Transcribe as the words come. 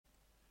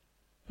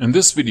In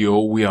this video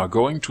we are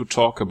going to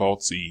talk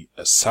about the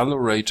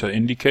accelerator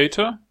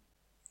indicator.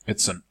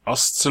 It's an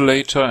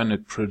oscillator and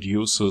it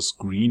produces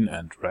green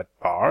and red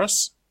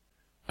bars.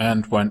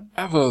 And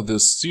whenever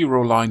this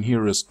zero line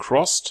here is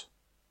crossed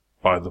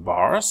by the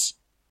bars,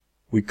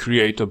 we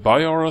create a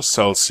buy or a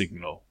sell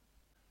signal.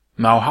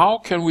 Now how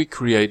can we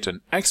create an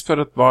expert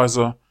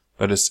advisor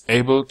that is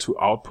able to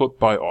output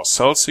buy or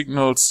sell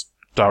signals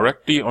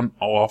directly on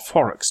our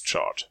Forex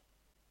chart?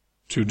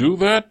 To do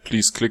that,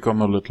 please click on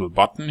the little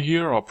button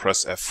here or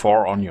press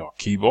F4 on your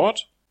keyboard.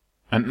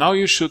 And now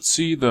you should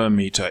see the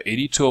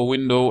MetaEditor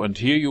window, and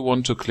here you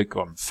want to click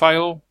on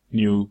File,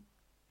 New,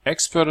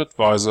 Expert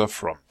Advisor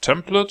from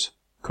Template,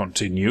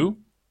 Continue.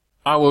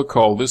 I will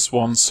call this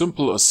one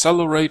Simple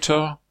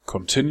Accelerator,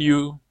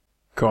 Continue,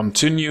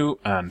 Continue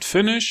and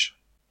Finish.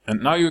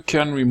 And now you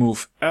can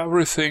remove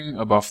everything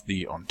above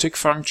the onTick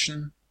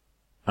function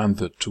and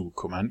the two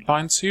command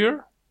lines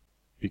here,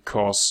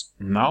 because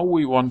now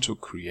we want to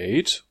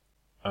create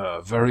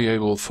a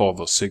variable for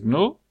the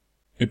signal.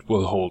 It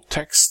will hold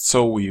text,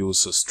 so we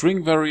use a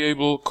string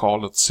variable,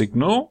 call it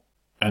signal.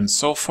 And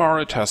so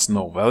far it has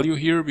no value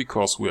here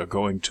because we are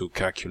going to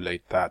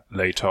calculate that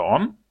later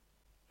on.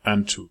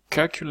 And to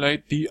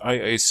calculate the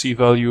IAC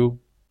value,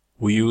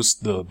 we use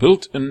the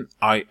built-in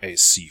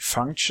IAC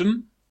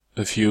function.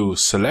 If you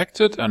select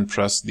it and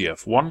press the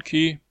F1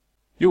 key,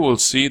 you will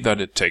see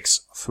that it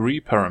takes three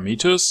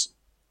parameters.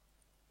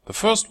 The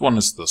first one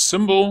is the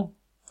symbol,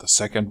 the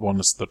second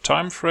one is the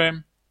time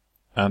frame,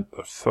 and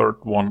the third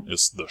one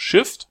is the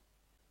shift.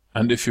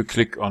 And if you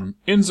click on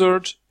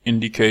Insert,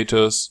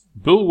 Indicators,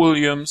 Bill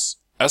Williams,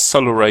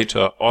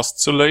 Accelerator,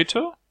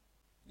 Oscillator,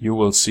 you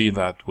will see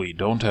that we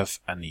don't have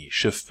any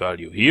shift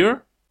value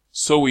here.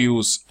 So we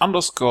use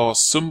underscore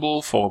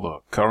symbol for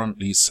the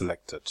currently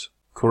selected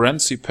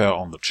currency pair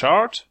on the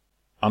chart,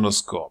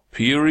 underscore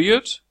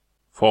period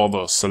for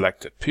the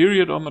selected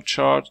period on the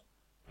chart.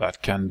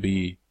 That can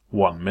be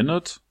 1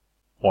 minute,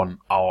 1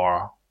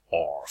 hour,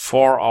 or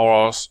 4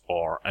 hours,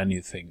 or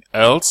anything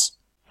else,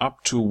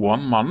 up to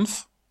 1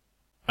 month.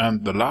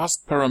 And the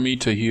last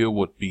parameter here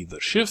would be the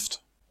shift.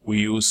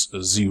 We use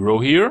a 0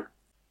 here,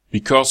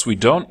 because we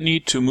don't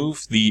need to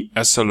move the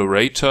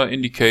accelerator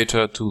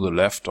indicator to the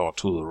left or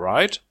to the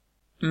right.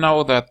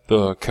 Now that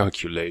the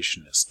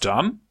calculation is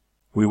done,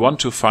 we want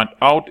to find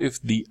out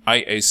if the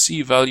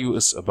IAC value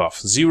is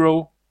above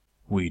 0.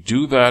 We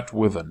do that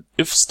with an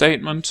if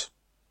statement.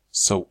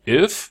 So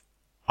if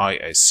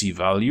IAC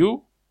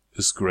value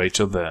is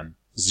greater than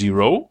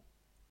 0,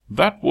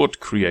 that would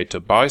create a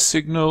buy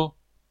signal,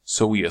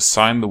 so we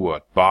assign the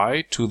word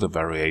buy to the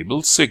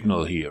variable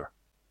signal here.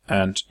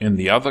 And in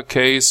the other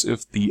case,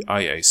 if the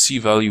IAC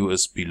value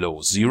is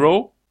below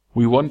 0,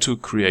 we want to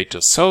create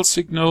a sell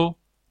signal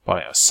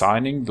by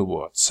assigning the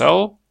word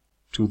sell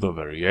to the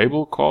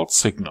variable called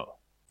signal.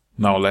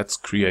 Now let's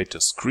create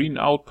a screen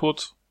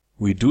output.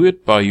 We do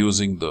it by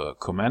using the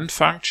command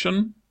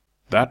function.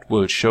 That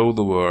will show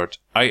the word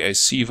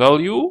IAC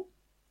value,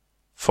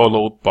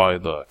 followed by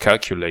the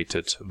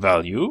calculated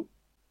value.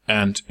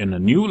 And in a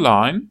new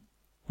line,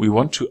 we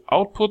want to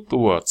output the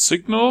word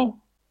signal,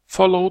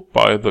 followed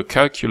by the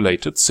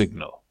calculated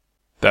signal.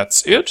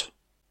 That's it.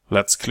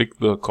 Let's click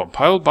the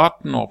compile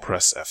button or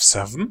press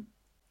F7.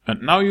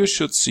 And now you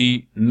should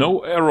see no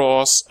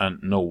errors and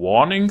no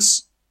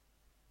warnings.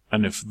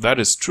 And if that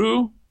is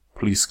true,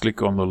 please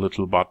click on the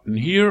little button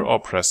here or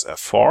press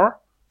F4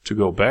 to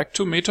go back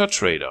to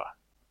MetaTrader.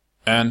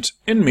 And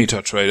in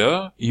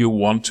MetaTrader, you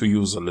want to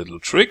use a little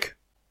trick.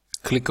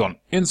 Click on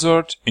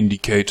Insert,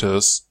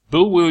 Indicators,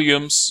 Bill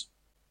Williams,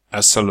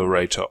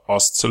 Accelerator,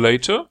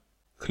 Oscillator.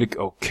 Click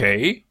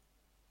OK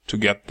to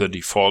get the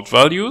default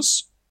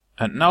values.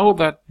 And now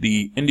that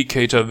the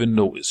indicator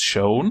window is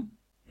shown,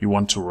 you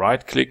want to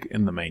right-click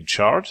in the main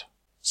chart,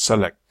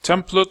 select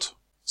Template,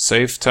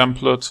 Save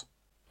Template,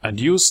 and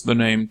use the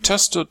name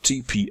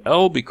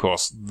tester.tpl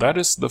because that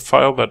is the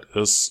file that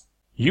is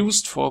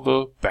used for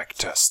the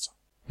backtest.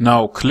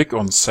 Now click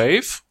on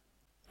Save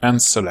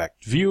and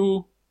select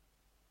View,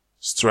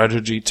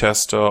 Strategy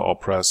Tester, or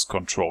press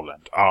Ctrl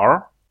and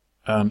R.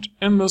 And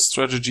in the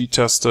Strategy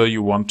Tester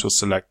you want to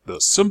select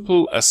the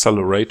simple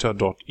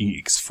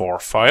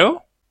accelerator.ex4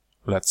 file.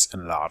 Let's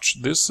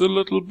enlarge this a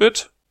little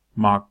bit.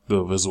 Mark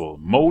the visual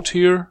mode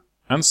here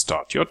and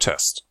start your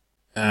test.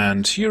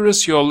 And here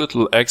is your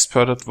little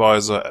expert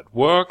advisor at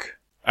work.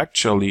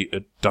 Actually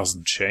it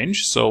doesn't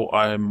change, so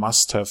I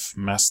must have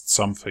messed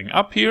something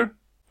up here.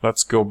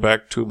 Let's go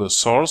back to the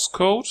source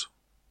code.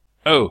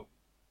 Oh,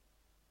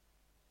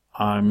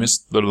 I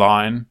missed the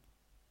line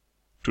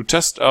to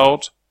test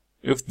out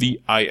if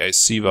the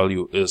IAC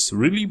value is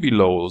really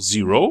below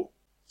 0.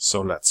 So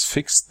let's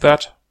fix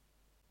that.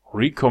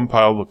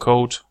 Recompile the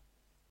code.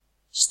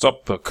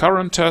 Stop the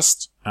current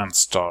test and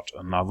start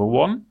another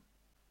one.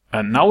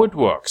 And now it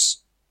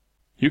works.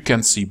 You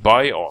can see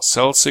buy or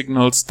sell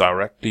signals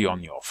directly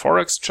on your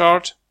Forex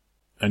chart.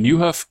 And you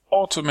have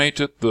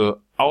automated the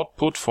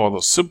output for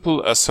the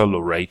simple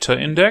accelerator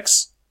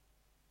index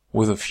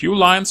with a few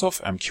lines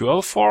of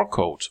MQL4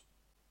 code.